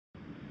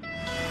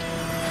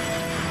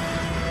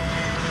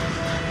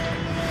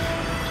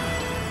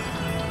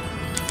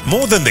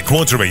More than a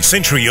quarter of a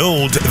century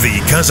old, the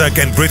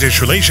Kazakh and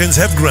British relations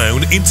have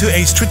grown into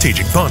a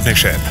strategic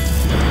partnership.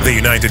 The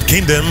United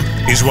Kingdom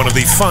is one of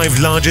the 5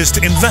 largest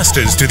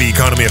investors to the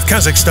economy of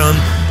Kazakhstan,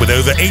 with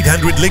over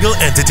 800 legal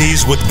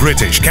entities with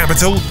British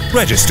capital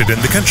registered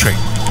in the country.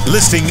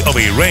 Listing of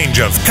a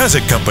range of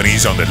Kazakh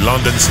companies on the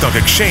London Stock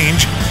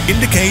Exchange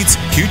indicates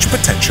huge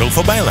potential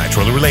for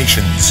bilateral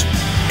relations.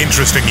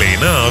 Interestingly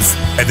enough,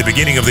 at the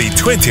beginning of the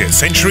 20th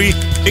century,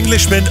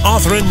 Englishman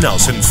Arthur and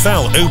Nelson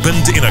Fell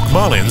opened in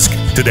Akhmalinsk,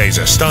 today's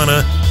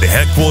Astana, the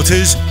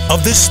headquarters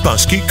of the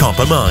Spassky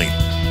copper mine.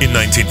 In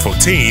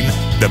 1914,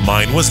 the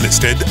mine was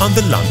listed on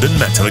the London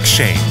Metal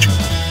Exchange.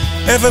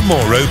 Ever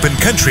more open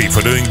country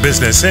for doing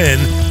business in,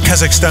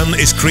 Kazakhstan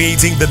is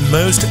creating the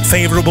most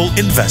favorable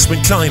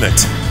investment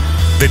climate.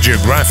 The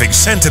geographic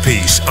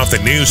centerpiece of the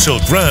new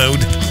Silk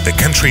Road, the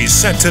country is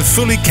set to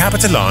fully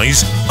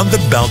capitalize on the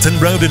Belt and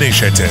Road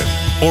Initiative,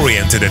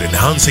 oriented at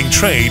enhancing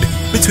trade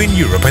between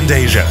Europe and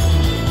Asia.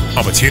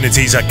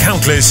 Opportunities are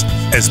countless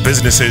as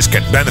businesses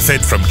can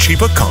benefit from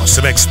cheaper costs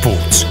of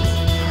exports.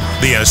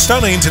 The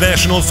Astana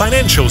International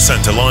Financial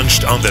Center,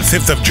 launched on the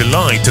 5th of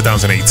July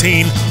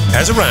 2018,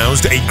 has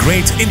aroused a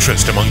great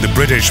interest among the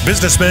British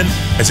businessmen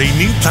as a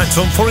new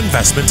platform for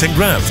investment and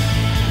growth,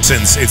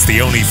 since it's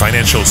the only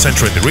financial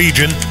center in the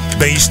region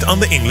based on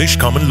the English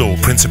common law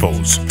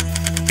principles.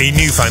 A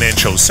new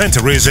financial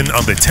center risen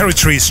on the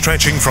territory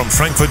stretching from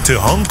Frankfurt to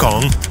Hong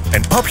Kong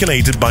and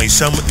populated by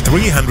some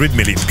 300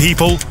 million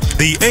people,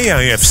 the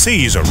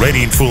AIFC is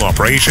already in full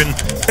operation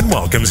and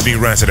welcomes new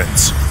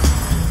residents.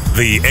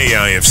 The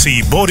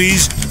AIFC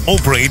bodies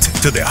operate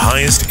to the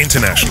highest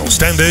international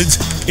standards,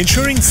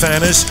 ensuring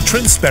fairness,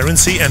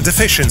 transparency and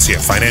efficiency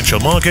of financial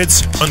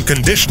markets,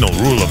 unconditional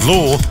rule of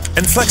law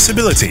and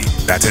flexibility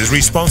that is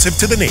responsive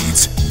to the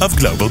needs of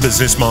global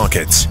business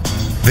markets.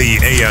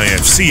 The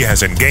AIFC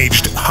has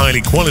engaged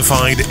highly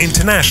qualified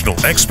international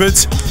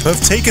experts who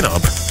have taken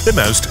up the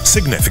most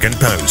significant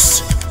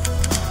posts.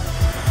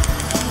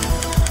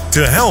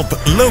 To help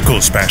local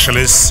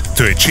specialists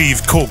to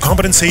achieve core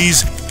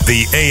competencies,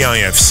 the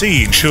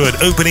AIFC ensured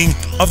opening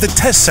of the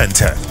test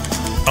center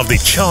of the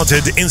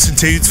Chartered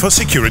Institute for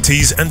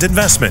Securities and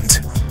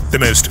Investment, the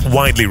most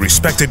widely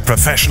respected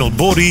professional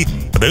body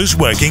for those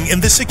working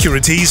in the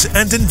securities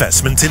and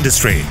investment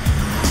industry.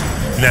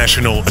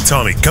 National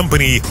atomic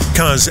company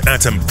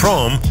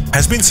Kazatomprom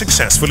has been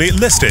successfully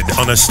listed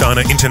on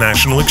Astana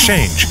International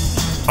Exchange.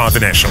 Other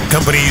national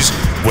companies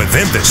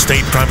within the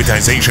state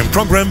privatization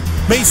program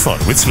may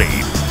follow its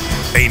lead.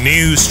 A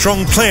new,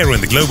 strong player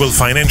in the global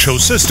financial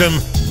system,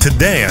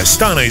 today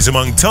Astana is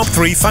among top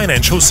 3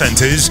 financial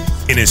centers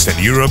in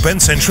Eastern Europe and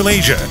Central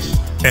Asia,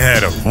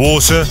 ahead of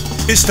Warsaw,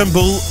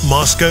 Istanbul,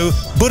 Moscow,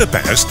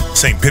 Budapest,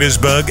 St.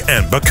 Petersburg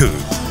and Baku.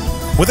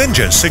 Within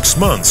just 6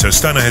 months,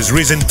 Astana has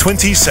risen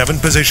 27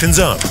 positions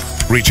up,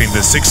 reaching the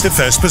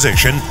 61st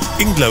position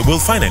in Global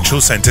Financial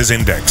Centers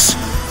Index.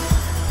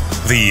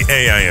 The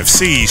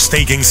AIFC is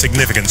taking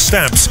significant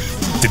steps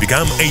to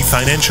become a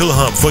financial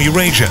hub for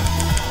Eurasia,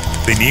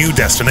 the new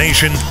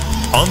destination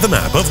on the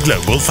map of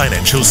global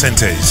financial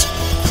centers.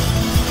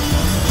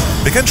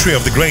 The country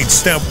of the Great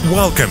Step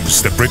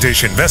welcomes the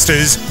British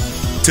investors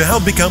to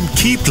help become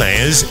key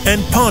players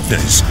and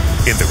partners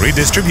in the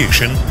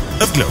redistribution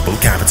of global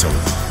capital.